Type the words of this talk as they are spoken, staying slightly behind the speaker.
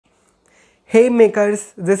Hey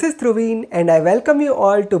makers, this is Dhruvin and I welcome you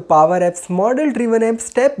all to Power App's Model Driven App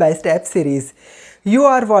Step by Step series. You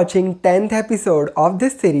are watching 10th episode of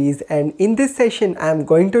this series, and in this session I am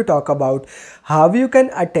going to talk about how you can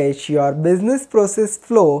attach your business process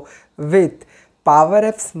flow with Power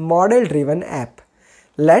App's Model Driven App.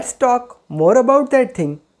 Let's talk more about that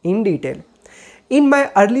thing in detail. In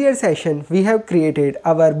my earlier session, we have created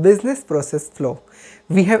our business process flow.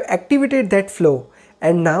 We have activated that flow,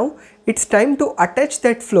 and now it's time to attach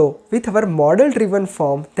that flow with our model driven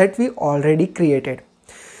form that we already created.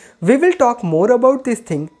 We will talk more about this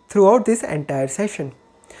thing throughout this entire session.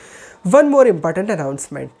 One more important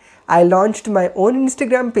announcement. I launched my own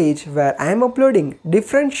Instagram page where I am uploading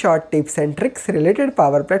different short tips and tricks related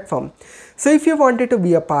Power Platform. So if you wanted to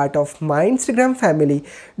be a part of my Instagram family,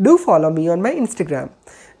 do follow me on my Instagram.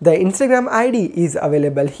 The Instagram ID is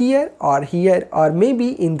available here or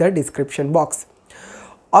maybe in the description box.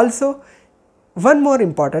 Also, one more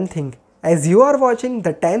important thing. As you are watching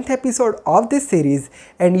the 10th episode of this series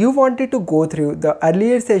and you wanted to go through the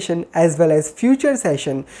earlier session as well as future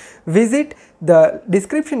session, visit the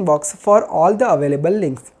description box for all the available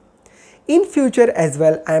links. In future as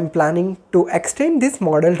well, I am planning to extend this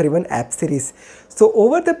model driven app series. So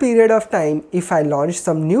over the period of time, if I launch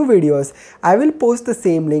some new videos, I will post the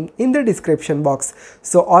same link in the description box.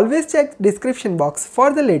 So always check description box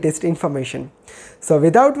for the latest information. So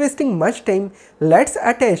without wasting much time, let's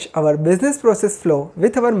attach our business process flow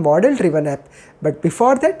with our model driven app. But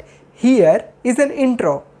before that, here is an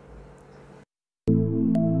intro.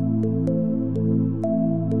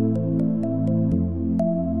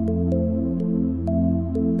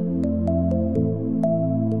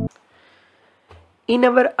 In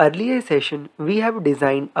our earlier session, we have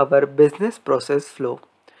designed our business process flow.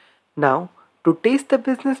 Now, to test the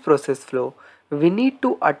business process flow, we need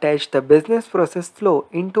to attach the business process flow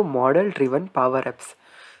into model driven Power Apps.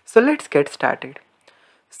 So let's get started.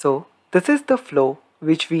 So this is the flow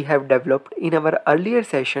which we have developed in our earlier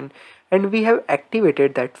session, and we have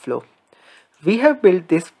activated that flow. We have built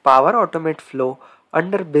this Power Automate flow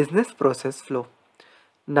under business process flow.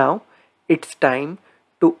 Now it's time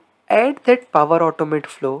to add that Power Automate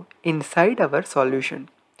flow inside our solution.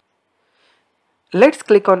 Let's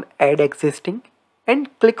click on Add Existing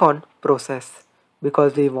and click on Process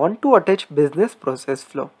because we want to attach business process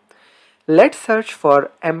flow. Let's search for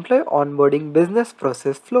Employee Onboarding Business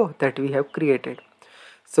Process Flow that we have created.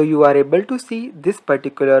 So you are able to see this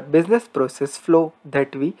particular business process flow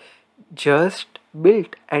that we just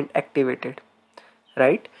built and activated,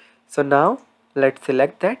 right? So now let's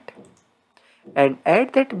select that and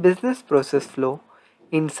add that business process flow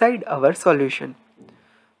inside our solution.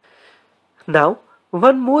 Now,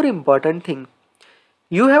 one more important thing.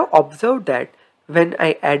 You have observed that when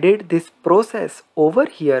I added this process over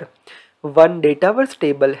here, one Dataverse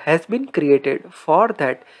table has been created for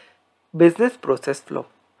that business process flow.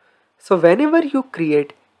 So whenever you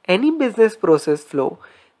create any business process flow,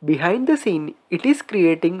 behind the scene it is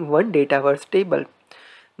creating one Dataverse table.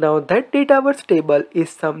 Now that Dataverse table is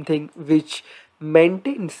something which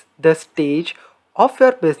maintains the stage of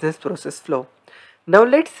your business process flow. Now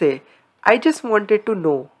let's say I just wanted to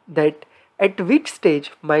know that at which stage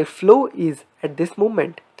my flow is at this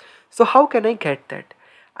moment. So how can I get that?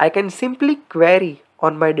 I can simply query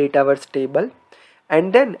on my Dataverse table,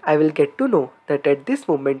 and then I will get to know that at this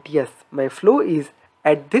moment, yes, my flow is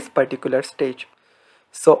at this particular stage.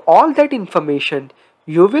 So all that information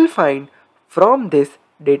you will find from this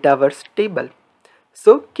Dataverse table.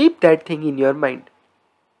 So keep that thing in your mind.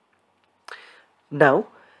 Now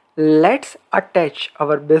let's attach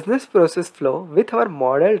our business process flow with our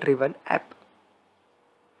model driven app.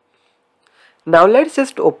 Now let's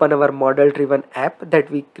just open our model driven app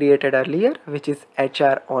that we created earlier, which is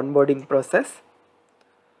HR onboarding process,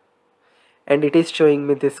 and it is showing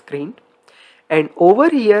me this screen. And over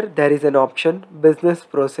here there is an option business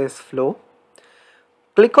process flow.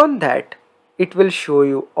 Click on that. It will show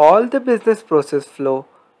you all the business process flow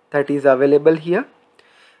that is available here.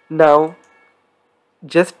 Now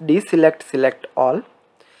just select all,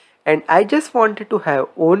 and I just wanted to have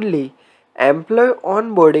only employee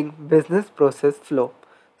onboarding business process flow.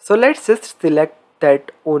 So let's just select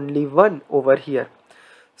that only one over here.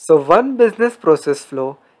 So one business process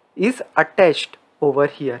flow is attached over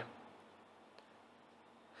here.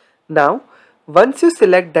 Now once you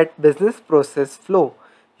select that business process flow,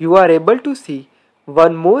 you are able to see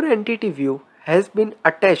one more entity view has been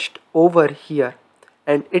attached over here,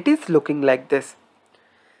 and it is looking like this.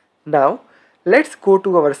 Now let's go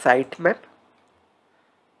to our sitemap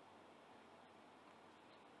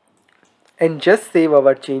and just save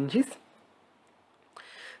our changes.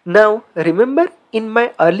 Now remember, in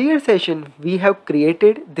my earlier session we have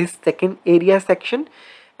created this second area section,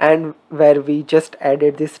 and where we just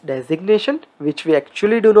added this designation which we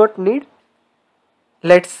actually do not need.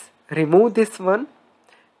 Let's remove this one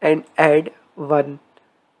and add one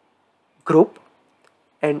group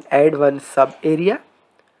and add one sub area.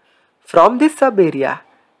 From this sub area,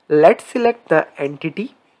 let's select the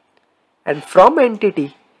entity, and from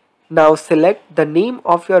entity now select the name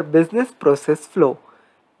of your business process flow,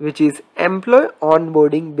 which is employee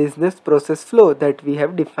onboarding business process flow that we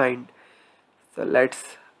have defined. So let's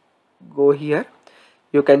go here.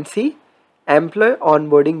 You can see employee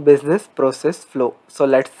onboarding business process flow. So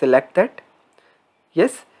let's select that.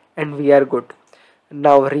 Yes, and we are good.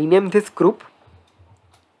 Now rename this group.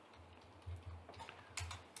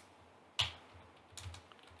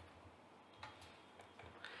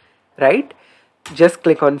 Right? Just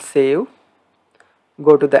click on save.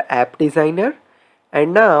 Go to the app designer,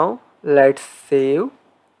 and now let's save,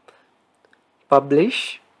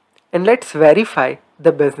 publish, and let's verify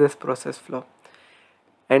the business process flow.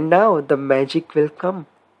 And now the magic will come.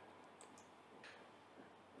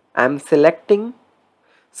 I'm selecting.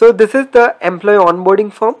 So this is the employee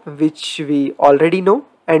onboarding form which we already know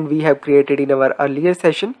and we have created in our earlier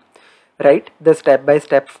session, right? The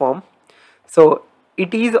step-by-step form. So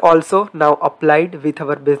it is also now applied with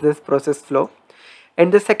our business process flow.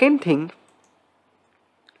 And the second thing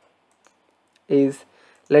is,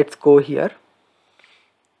 let's go here.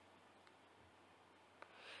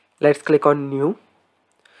 Let's click on new.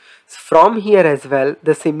 From here as well,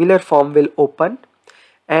 the similar form will open.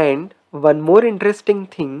 And one more interesting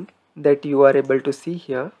thing that you are able to see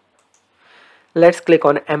here. Let's click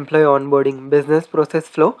on employee onboarding business process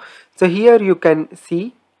flow. So here you can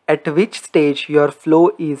see at which stage your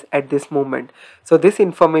flow is at this moment. So this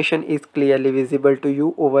information is clearly visible to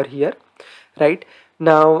you over here, right?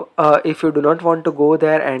 Now if you do not want to go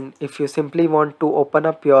there, and if you simply want to open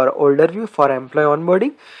up your older view for employee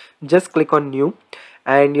onboarding, just click on new,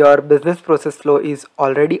 and your business process flow is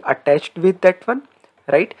already attached with that one,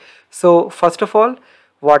 right? So first of all,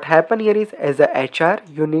 what happen here is, as a HR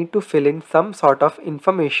you need to fill in some sort of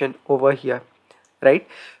information over here, right?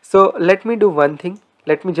 So let me do one thing.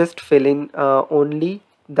 Let me just fill in only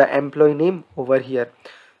the employee name over here.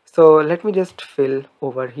 So let me just fill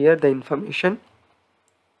over here the information.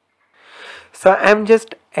 So I'm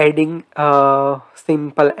just adding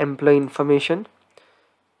simple employee information.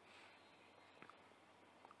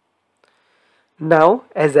 Now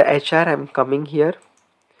as a HR I'm coming here,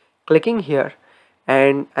 clicking here,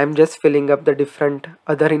 and I'm just filling up the different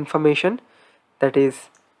other information, that is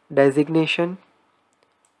designation,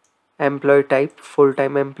 employee type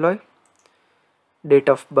full-time employee, date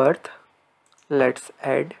of birth, let's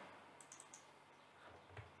add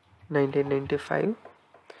 1995.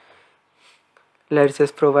 Let's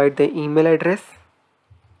just provide the email address.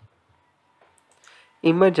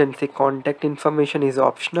 Emergency contact information is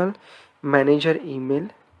optional. Manager email.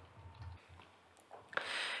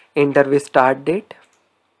 Interview start date,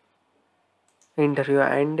 interview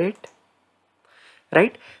end date,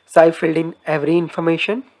 right? So I filled in every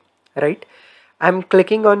information, right? I'm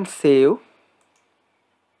clicking on save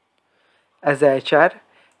as a HR,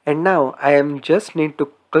 and now I am just need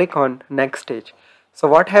to click on next stage. So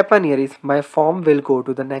what happen here is, my form will go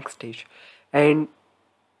to the next stage, and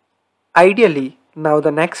ideally now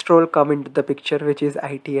the next role come into the picture, which is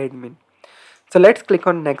IT admin. So let's click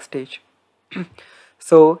on next stage.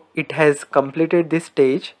 So it has completed this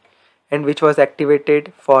stage, and which was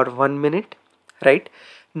activated for 1 minute, right?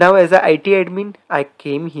 Now as a IT admin I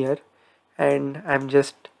came here and I'm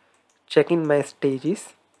just checking my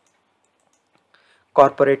stages.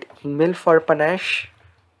 Corporate email for Panache,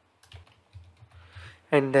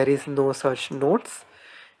 and there is no such notes.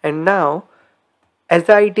 And now as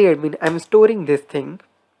the IT admin I'm storing this thing,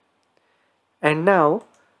 and now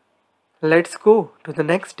let's go to the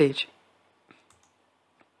next stage.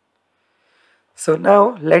 So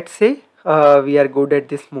now let's say we are good at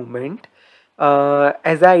this moment.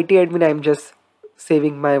 As a IT admin I'm just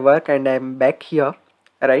saving my work and I'm back here,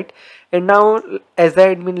 right? And now as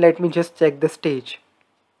a admin, let me just check the stage.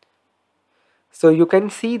 So you can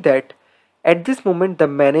see that at this moment the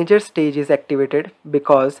manager stage is activated,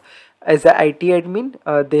 because as a IT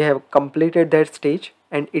admin they have completed that stage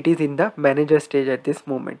and it is in the manager stage at this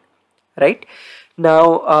moment, right?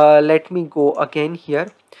 Now let me go again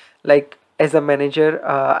here. Like as a manager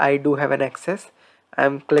I do have an access.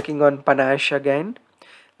 I'm clicking on Panache again,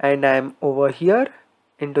 and I'm over here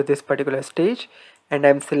into this particular stage, and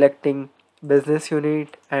I'm selecting business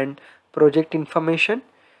unit and project information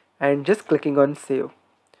and just clicking on save.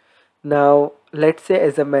 Now let's say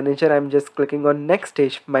as a manager I'm just clicking on next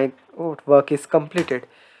stage, my work is completed.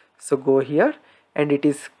 So go here and it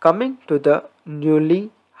is coming to the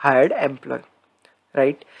newly hired employee,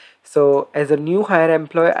 right? So as a new hire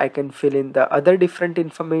employee I can fill in the other different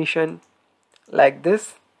information like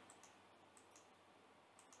this,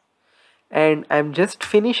 and I'm just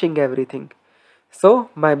finishing everything. So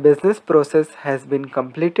my business process has been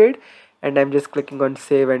completed and I'm just clicking on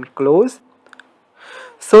save and close.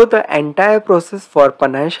 So the entire process for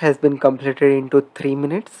Panache has been completed into 3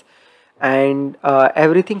 minutes, and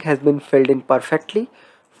everything has been filled in perfectly.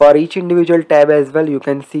 For each individual tab as well, you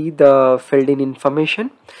can see the filled in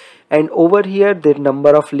information, and over here the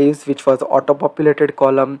number of leaves which was auto populated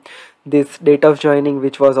column, this date of joining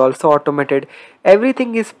which was also automated,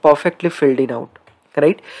 everything is perfectly filled in out,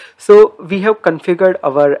 right? So we have configured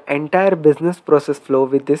our entire business process flow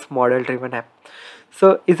with this model driven app.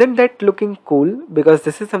 So isn't that looking cool? Because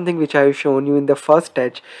this is something which I have shown you in the first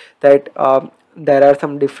stage, that there are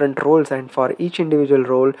some different roles, and for each individual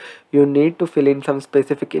role you need to fill in some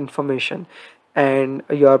specific information, and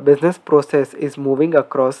your business process is moving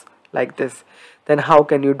across like this. Then how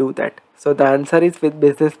can you do that? So the answer is, with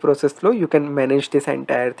business process flow you can manage this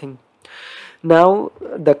entire thing. Now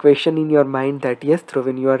the question in your mind that yes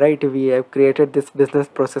Dhruvin, you are right, we have created this business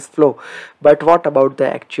process flow, but what about the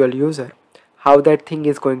actual user? How that thing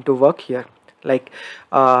is going to work here? Like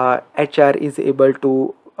HR is able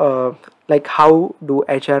to like how do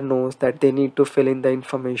HR knows that they need to fill in the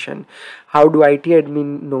information? How do IT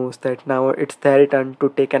admin knows that now it's their turn to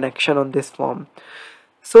take an action on this form?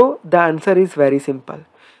 So the answer is very simple.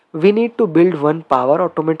 We need to build one Power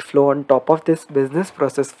Automate flow on top of this business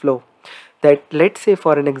process flow. That, let's say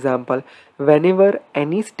for an example, whenever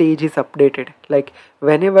any stage is updated, like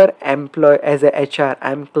whenever employee as a HR,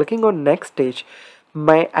 I'm clicking on next stage,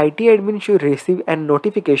 my IT admin should receive a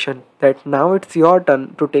notification that now it's your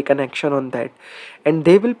turn to take an action on that, and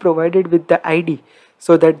they will provide it with the ID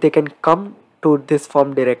so that they can come to this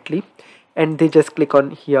form directly, and they just click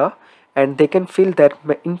on here and they can fill their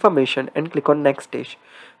information and click on next stage.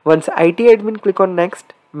 Once IT admin click on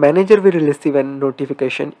next, manager will receive a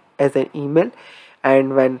notification as an email,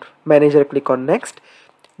 and when manager click on next,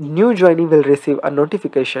 new joinee will receive a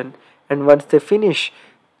notification, and once they finish,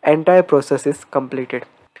 entire process is completed.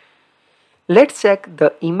 Let's check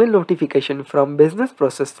the email notification from business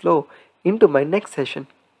process flow into my next session.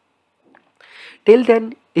 Till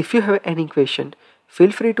then, if you have any question,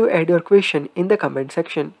 feel free to add your question in the comment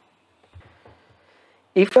section.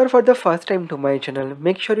 If you are for the first time to my channel,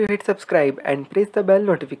 make sure you hit subscribe and press the bell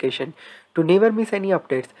notification to never miss any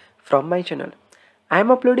updates from my channel. I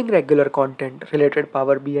am uploading regular content related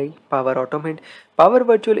Power BI, Power Automate, Power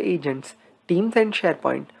Virtual Agents, Teams and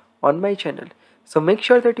SharePoint on my channel. So make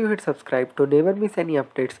sure that you hit subscribe to never miss any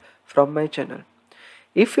updates from my channel.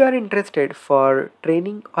 If you are interested for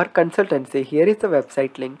training or consultancy, here is the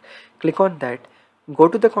website link. Click on that, go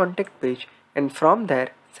to the contact page, and from there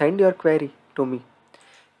send your query to me.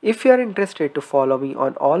 If you are interested to follow me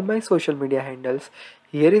on all my social media handles,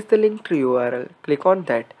 here is the link to URL. Click on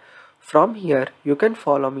that. From here, you can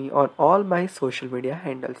follow me on all my social media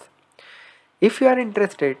handles. If you are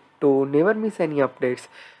interested to never miss any updates,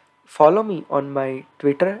 follow me on my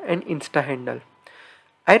Twitter and Insta handle.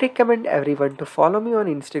 I recommend everyone to follow me on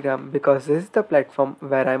Instagram because this is the platform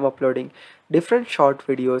where I am uploading different short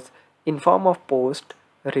videos in form of post,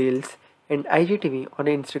 reels and IGTV on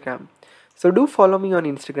Instagram. So do follow me on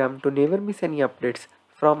Instagram to never miss any updates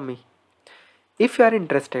from me. If you are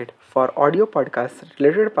interested for audio podcasts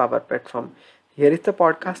related Power Platform, here is the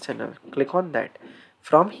podcast channel. Click on that.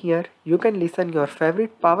 From here, you can listen your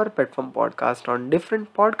favorite Power Platform podcast on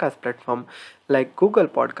different podcast platforms like Google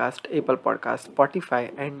Podcast, Apple Podcast,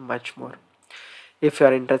 Spotify and much more. If you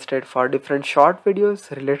are interested for different short videos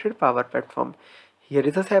related Power Platform, here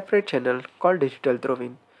is a separate channel called Digital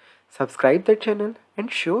Dhruvin. Subscribe the channel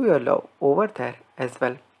and show your love over there as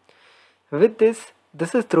well. With this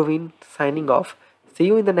is Dhruvin signing off. See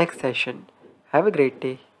you in the next session. Have a great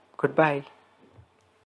day. Goodbye.